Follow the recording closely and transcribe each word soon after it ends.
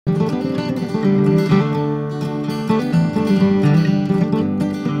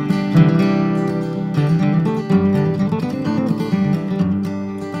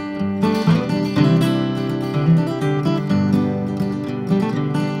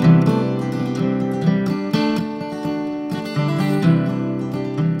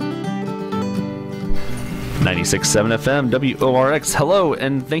96.7 FM, WORX. Hello,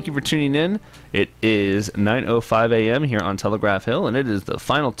 and thank you for tuning in. It is 9:05 a.m. here on Telegraph Hill, and it is the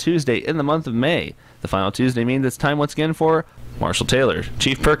final Tuesday in the month of May. The final Tuesday means it's time once again for Marshall Taylor,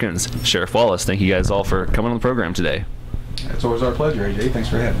 Chief Perkins, Sheriff Wallace. Thank you guys all for coming on the program today. It's always our pleasure, AJ. Thanks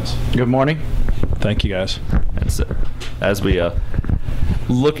for having us. Good morning. Thank you, guys. And so, as we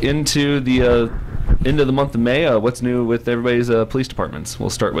look into the month of May, what's new with everybody's police departments? We'll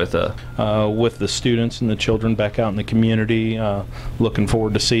start with the students and the children back out in the community. Looking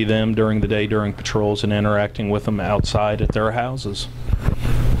forward to see them during the day, during patrols, and interacting with them outside at their houses.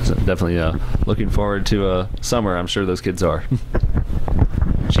 So definitely looking forward to summer. I'm sure those kids are.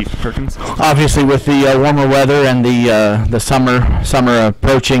 Chief Perkins? Obviously, with the warmer weather and the summer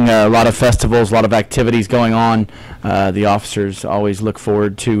approaching, a lot of festivals, a lot of activities going on. The officers always look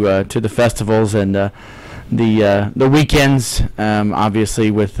forward to the festivals and the weekends.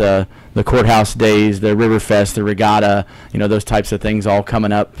 Obviously, with the courthouse days, the Riverfest, the regatta, those types of things all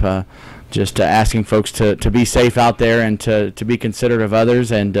coming up. Just asking folks to be safe out there and to be considerate of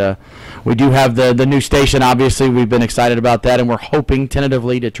others. And we do have the new station. Obviously, we've been excited about that, and we're hoping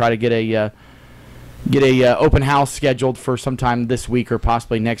tentatively to try to get a open house scheduled for sometime this week or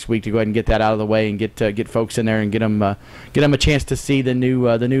possibly next week to go ahead and get that out of the way and get folks in there and get them a chance to see the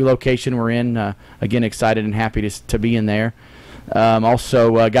new location we're in. Again, excited and happy to be in there.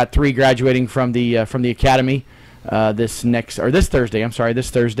 Also got 3 graduating from the academy. This Thursday. This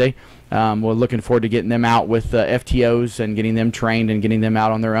Thursday. We're looking forward to getting them out with FTOs and getting them trained and getting them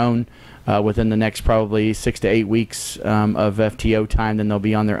out on their own within the next probably 6 to 8 weeks of FTO time. Then they'll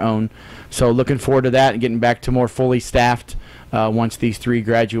be on their own. So looking forward to that and getting back to more fully staffed once these 3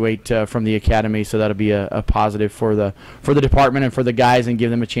 graduate from the academy. So that'll be a positive for the department and for the guys, and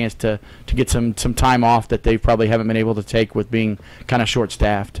give them a chance to get some time off that they probably haven't been able to take with being kind of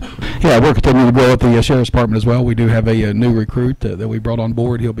short-staffed. Yeah, we're continuing to grow at the Sheriff's Department as well. We do have a new recruit that we brought on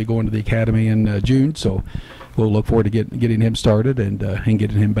board. He'll be going to the academy in June, so we'll look forward to getting him started and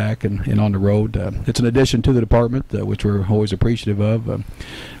getting him back and on the road. It's an addition to the department, which we're always appreciative of.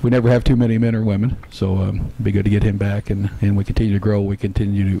 We never have too many men or women, so it'd be good to get him back, and we continue to grow. We can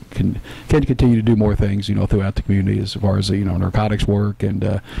continue to do more things, throughout the community as far as narcotics work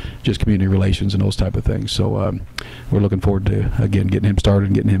and just community relations and those type of things. So we're looking forward to again getting him started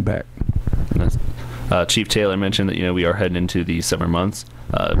and getting him back. Chief Taylor mentioned that we are heading into the summer months,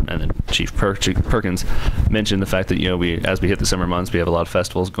 and then Chief Perkins mentioned the fact that as we hit the summer months, we have a lot of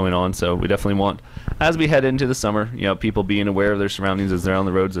festivals going on. So we definitely want, as we head into the summer, people being aware of their surroundings as they're on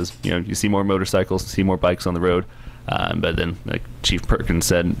the roads. As you see more motorcycles, see more bikes on the road, but then, like Chief Perkins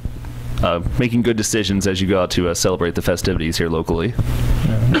said, making good decisions as you go out to celebrate the festivities here locally.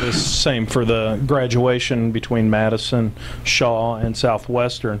 The same for the graduation between Madison, Shaw, and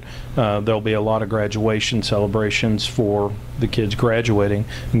Southwestern. There'll be a lot of graduation celebrations for the kids graduating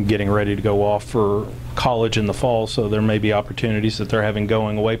and getting ready to go off for college in the fall, so there may be opportunities that they're having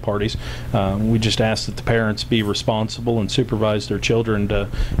going away parties. We just ask that the parents be responsible and supervise their children to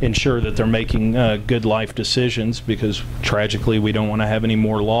ensure that they're making good life decisions, because tragically we don't want to have any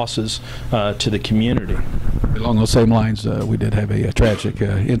more losses to the community. Along those same lines, we did have a tragic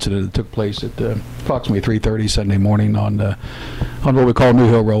incident that took place at approximately 3:30 Sunday morning on what we call New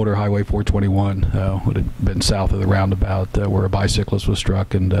Hill Road, or Highway 421. Would have been south of the roundabout, where a bicyclist was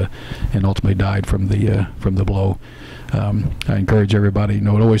struck and ultimately died from the blow. I encourage everybody, to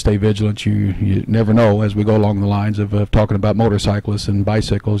always stay vigilant. You never know, as we go along the lines of talking about motorcyclists and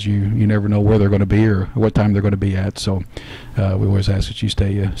bicycles, you never know where they're going to be or what time they're going to be at. So we always ask that you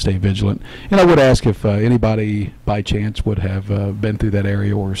stay vigilant. And I would ask if anybody by chance would have been through that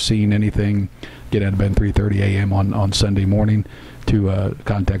area or seen anything get out of bed 3:30 a.m. on Sunday morning, to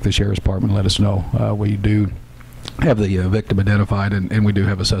contact the Sheriff's Department and let us know. We do have the victim identified, and we do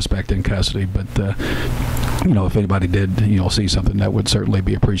have a suspect in custody. But if anybody did see something, that would certainly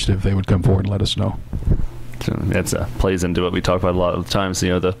be appreciative if they would come forward and let us know. So that plays into what we talk about a lot of the times.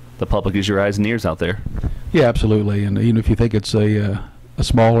 The public is your eyes and ears out there. Yeah, absolutely. And even if you think it's a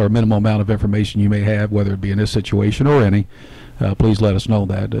small or minimal amount of information you may have, whether it be in this situation or any, please let us know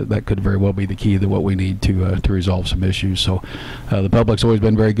that. That could very well be the key to what we need to resolve some issues. So the public's always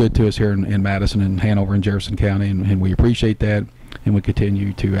been very good to us here in Madison and Hanover and Jefferson County, and we appreciate that. And we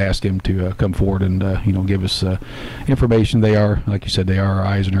continue to ask them to come forward and give us information. They are, like you said, they are our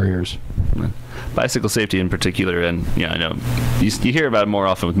eyes and our ears. Bicycle safety in particular, and I know you hear about it more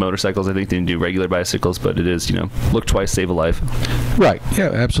often with motorcycles, I think, than you do regular bicycles, but it is, look twice, save a life. Right. Yeah,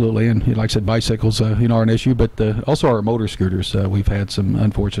 absolutely. And like I said, bicycles, are an issue, but also our motor scooters. We've had some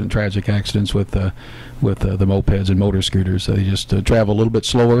unfortunate, tragic accidents with the mopeds and motor scooters. They just travel a little bit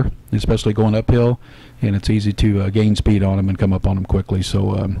slower, especially going uphill, and it's easy to gain speed on them and come up on them quickly.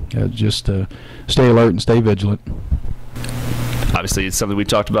 So just stay alert and stay vigilant. Obviously, it's something we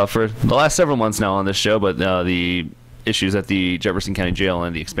talked about for the last several months now on this show, but the issues at the Jefferson County Jail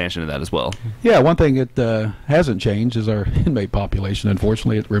and the expansion of that as well. Yeah, one thing that hasn't changed is our inmate population.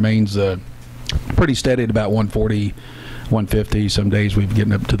 Unfortunately, it remains pretty steady at about 140, 150. Some days we've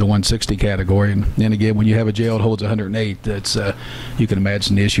getting up to the 160 category. And then again, when you have a jail that holds 108, that's you can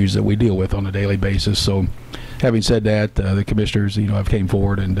imagine the issues that we deal with on a daily basis. So having said that, the commissioners, have came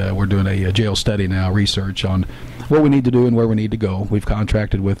forward, and we're doing a jail study now, research on what we need to do and where we need to go. We've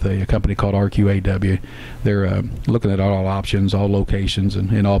contracted with a company called RQAW. They're looking at all options, all locations,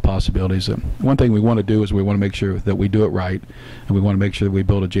 and all possibilities. One thing we want to do is we want to make sure that we do it right, and we want to make sure that we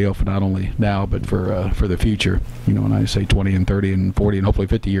build a jail for not only now but for the future. And I say 20 and 30 and 40 and hopefully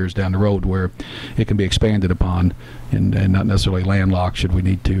 50 years down the road, where it can be expanded upon and not necessarily landlocked should we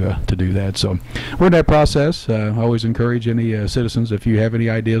need to do that. So we're in that process. I always encourage any citizens, if you have any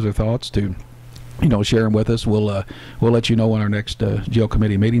ideas or thoughts, to share them with us. We'll let you know when our next jail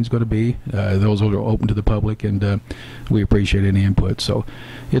committee meeting is going to be. Those are open to the public, and we appreciate any input. So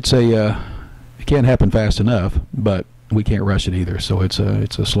it can't happen fast enough, but we can't rush it either. So it's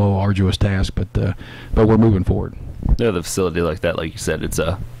a slow, arduous task, but we're moving forward. The facility like that, like you said, it's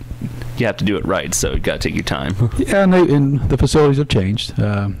you have to do it right, so you got to take your time. Yeah, and the facilities have changed.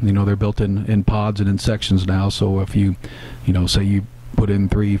 They're built in pods and in sections now. So if you say you put in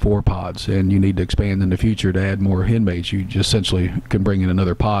 3-4 pods and you need to expand in the future to add more inmates, you just essentially can bring in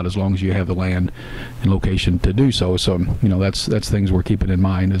another pod as long as you have the land and location to do so. So that's things we're keeping in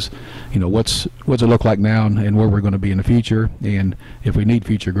mind is what's it look like now and where we're going to be in the future, and if we need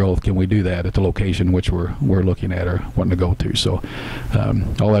future growth, can we do that at the location which we're looking at or wanting to go to. So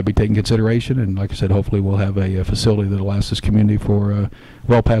all that be taken consideration, and like I said, hopefully we'll have a facility that'll last this community for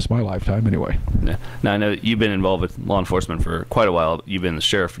well past my lifetime anyway. Yeah. Now I know you've been involved with law enforcement for quite a while. You've been the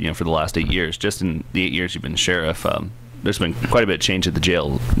sheriff, for the last 8 years. Just in the 8 years you've been sheriff, there's been quite a bit of change at the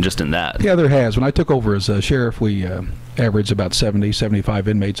jail just in that. Yeah, there has. When I took over as sheriff, we averaged about 70, 75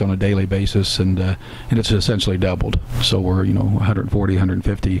 inmates on a daily basis, and it's essentially doubled. So we're 140,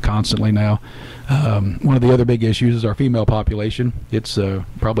 150 constantly now. One of the other big issues is our female population. It's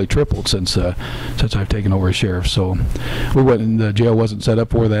probably tripled since I've taken over as sheriff. So the jail wasn't set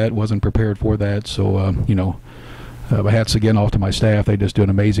up for that, wasn't prepared for that. So my hats again off to my staff. They just do an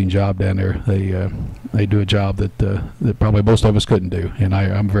amazing job down there. They do a job that probably most of us couldn't do, and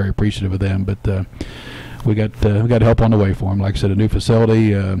I'm very appreciative of them. But we got help on the way for them. Like I said, a new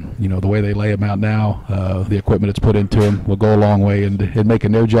facility. The way they lay them out now, the equipment that's put into them will go a long way in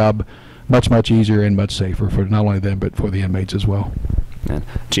making their job much easier and much safer for not only them but for the inmates as well. And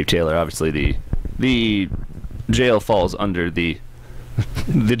Chief Taylor, obviously the jail falls under the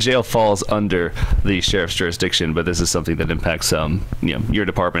jail falls under the sheriff's jurisdiction, but this is something that impacts your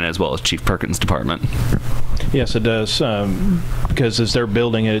department as well as Chief Perkins' department. Yes, it does, because as they're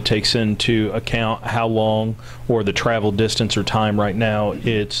building it, it takes into account how long or the travel distance or time. Right now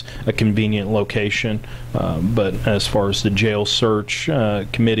it's a convenient location, but as far as the jail search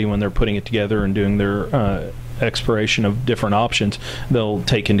committee, when they're putting it together and doing their exploration of different options, they'll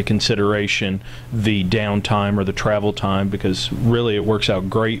take into consideration the downtime or the travel time, because really it works out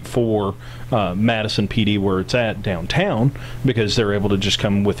great for Madison PD where it's at downtown, because they're able to just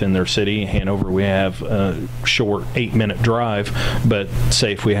come within their city. Hanover, we have a short 8-minute drive, but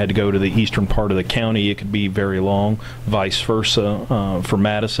say if we had to go to the eastern part of the county, it could be very long. Vice versa, for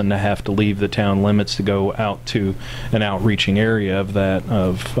Madison to have to leave the town limits to go out to an outreaching area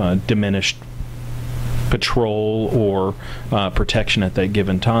of diminished patrol or protection at that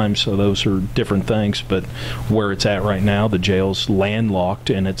given time. So those are different things, but where it's at right now, the jail's landlocked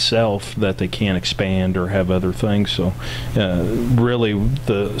in itself, that they can't expand or have other things. So really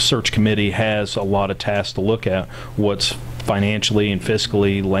the search committee has a lot of tasks to look at. What's financially and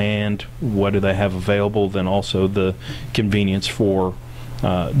fiscally land, what do they have available, then also the convenience for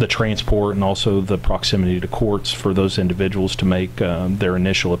the transport, and also the proximity to courts for those individuals to make their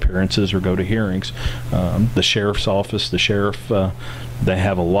initial appearances or go to hearings. The sheriff's office, the sheriff, they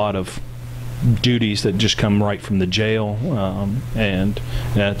have a lot of duties that just come right from the jail, and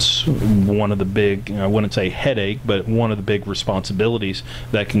that's one of the big, I wouldn't say headache, but one of the big responsibilities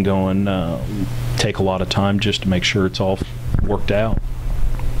that can go and take a lot of time just to make sure it's all worked out.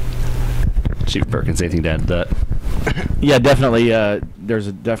 Chief Perkins, anything to add to that? Yeah, definitely.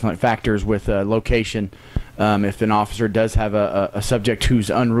 There's definitely factors with location. If an officer does have a subject who's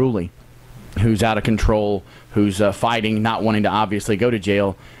unruly, who's out of control, who's fighting, not wanting to obviously go to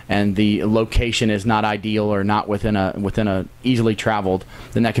jail, and the location is not ideal or not within a easily traveled,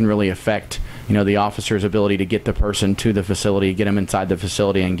 then that can really affect the officer's ability to get the person to the facility, get them inside the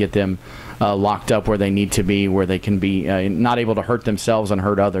facility, and get them locked up where they need to be, where they can be not able to hurt themselves and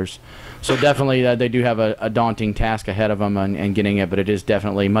hurt others. So definitely they do have a daunting task ahead of them and getting it, but it is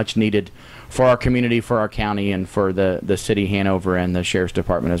definitely much needed for our community, for our county, and for the city, Hanover, and the Sheriff's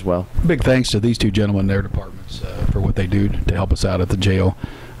Department as well. Big thanks to these two gentlemen and their departments for what they do to help us out at the jail.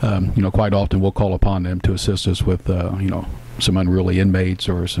 Quite often we'll call upon them to assist us with, some unruly inmates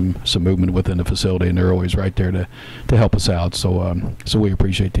or some movement within the facility, and they're always right there to help us out. So we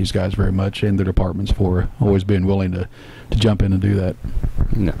appreciate these guys very much, and their departments for always being willing to jump in and do that.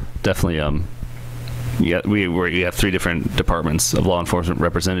 No, definitely. Yeah, we have 3 different departments of law enforcement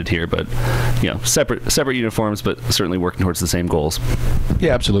represented here, but separate uniforms, but certainly working towards the same goals.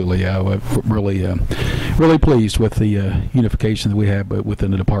 Yeah, absolutely. Yeah, we're really pleased with the unification that we have within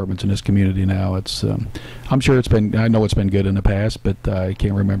the departments in this community now. It's I'm sure I know it's been good in the past, but I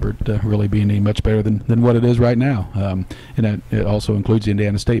can't remember it really being any much better than what it is right now. And that it also includes the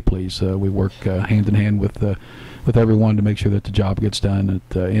Indiana State Police. We work hand in hand with everyone to make sure that the job gets done. At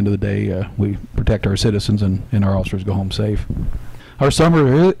the end of the day, we protect our citizens and our officers go home safe. Our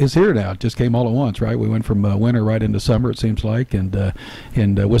summer is here now. It just came all at once, right? We went from winter right into summer, it seems like, and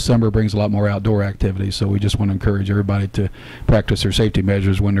with summer brings a lot more outdoor activity. So we just want to encourage everybody to practice their safety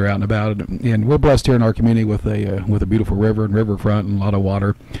measures when they're out and about. And we're blessed here in our community with a beautiful river and riverfront and a lot of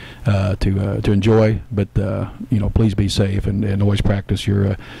water to enjoy. But please be safe and always practice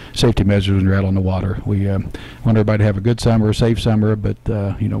your safety measures when you're out on the water. We want everybody to have a good summer, a safe summer, but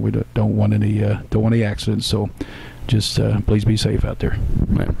we don't want any accidents. So just please be safe out there.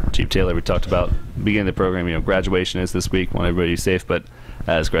 Right. Chief Taylor, we talked about beginning the program. Graduation is this week. Want everybody to be safe, but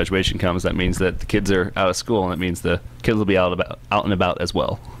as graduation comes, that means that the kids are out of school, and that means the kids will be out and about as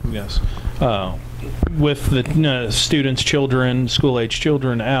well. Yes. With the students, children, school-age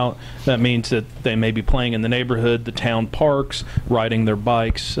children out, that means that they may be playing in the neighborhood, the town parks, riding their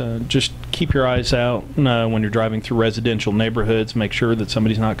bikes. Just keep your eyes out when you're driving through residential neighborhoods. Make sure that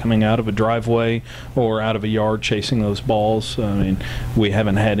somebody's not coming out of a driveway or out of a yard chasing those balls. I mean, we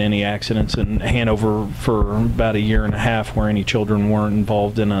haven't had any accidents in Hanover for about 1.5 years where any children weren't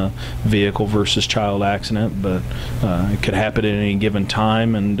involved in a vehicle versus child accident, but it could happen at any given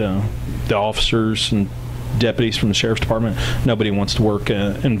time, and the officers and deputies from the Sheriff's Department, nobody wants to work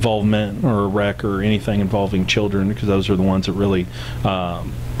involvement or a wreck or anything involving children, because those are the ones that really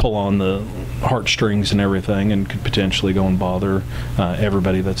pull on the heartstrings and everything and could potentially go and bother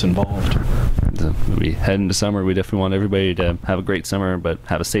everybody that's involved. So we head into summer. We definitely want everybody to have a great summer, but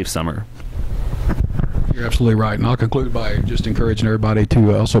have a safe summer. You're absolutely right, and I'll conclude by just encouraging everybody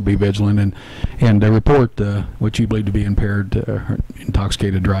to also be vigilant and report what you believe to be impaired,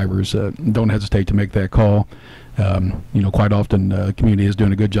 intoxicated drivers. Don't hesitate to make that call. Quite often the community is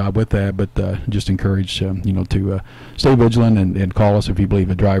doing a good job with that, but just encourage to stay vigilant and call us if you believe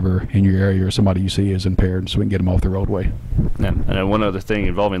a driver in your area or somebody you see is impaired, so we can get them off the roadway. And one other thing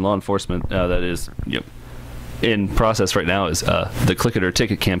involving law enforcement that is in process right now is the Click It or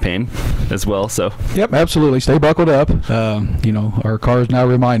Ticket campaign as well. So yep, absolutely. Stay buckled up. Our cars now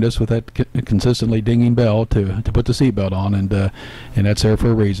remind us with that consistently dinging bell to put the seatbelt on, and that's there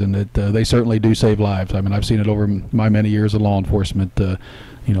for a reason. That they certainly do save lives. I mean, I've seen it over my many years of law enforcement.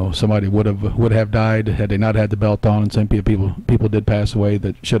 Somebody would have died had they not had the belt on, and some people did pass away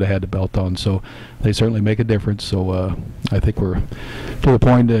that should have had the belt on. So they certainly make a difference. So I think we're to the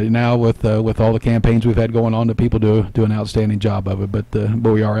point now with all the campaigns we've had going on that people do an outstanding job of it.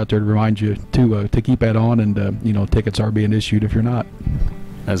 But we are out there to remind you to keep that on, and tickets are being issued if you're not.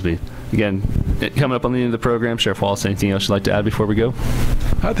 As we, again, coming up on the end of the program, Sheriff Wallace, anything else you'd like to add before we go?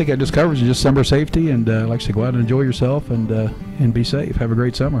 I think I just covered just summer safety, and like I said, go out and enjoy yourself and be safe. Have a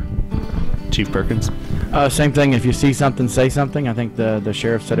great summer. Chief Perkins? Same thing. If you see something, say something. I think the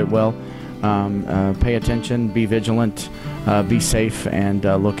sheriff said it well. Pay attention, be vigilant, be safe, and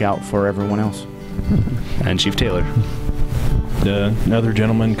look out for everyone else. And Chief Taylor? Another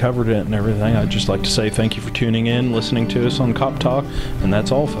gentleman covered it and everything. I'd just like to say thank you for tuning in, listening to us on Cop Talk, and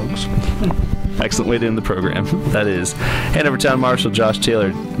that's all, folks. Excellent way to end the program. That is Hanover Town Marshal Josh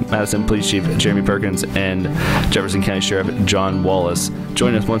Taylor, Madison Police Chief Jeremy Perkins, and Jefferson County Sheriff John Wallace.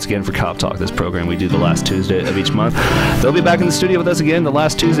 Join us once again for Cop Talk. This program we do the last Tuesday of each month. They'll be back in the studio with us again the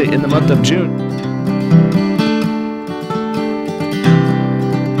last Tuesday in the month of June.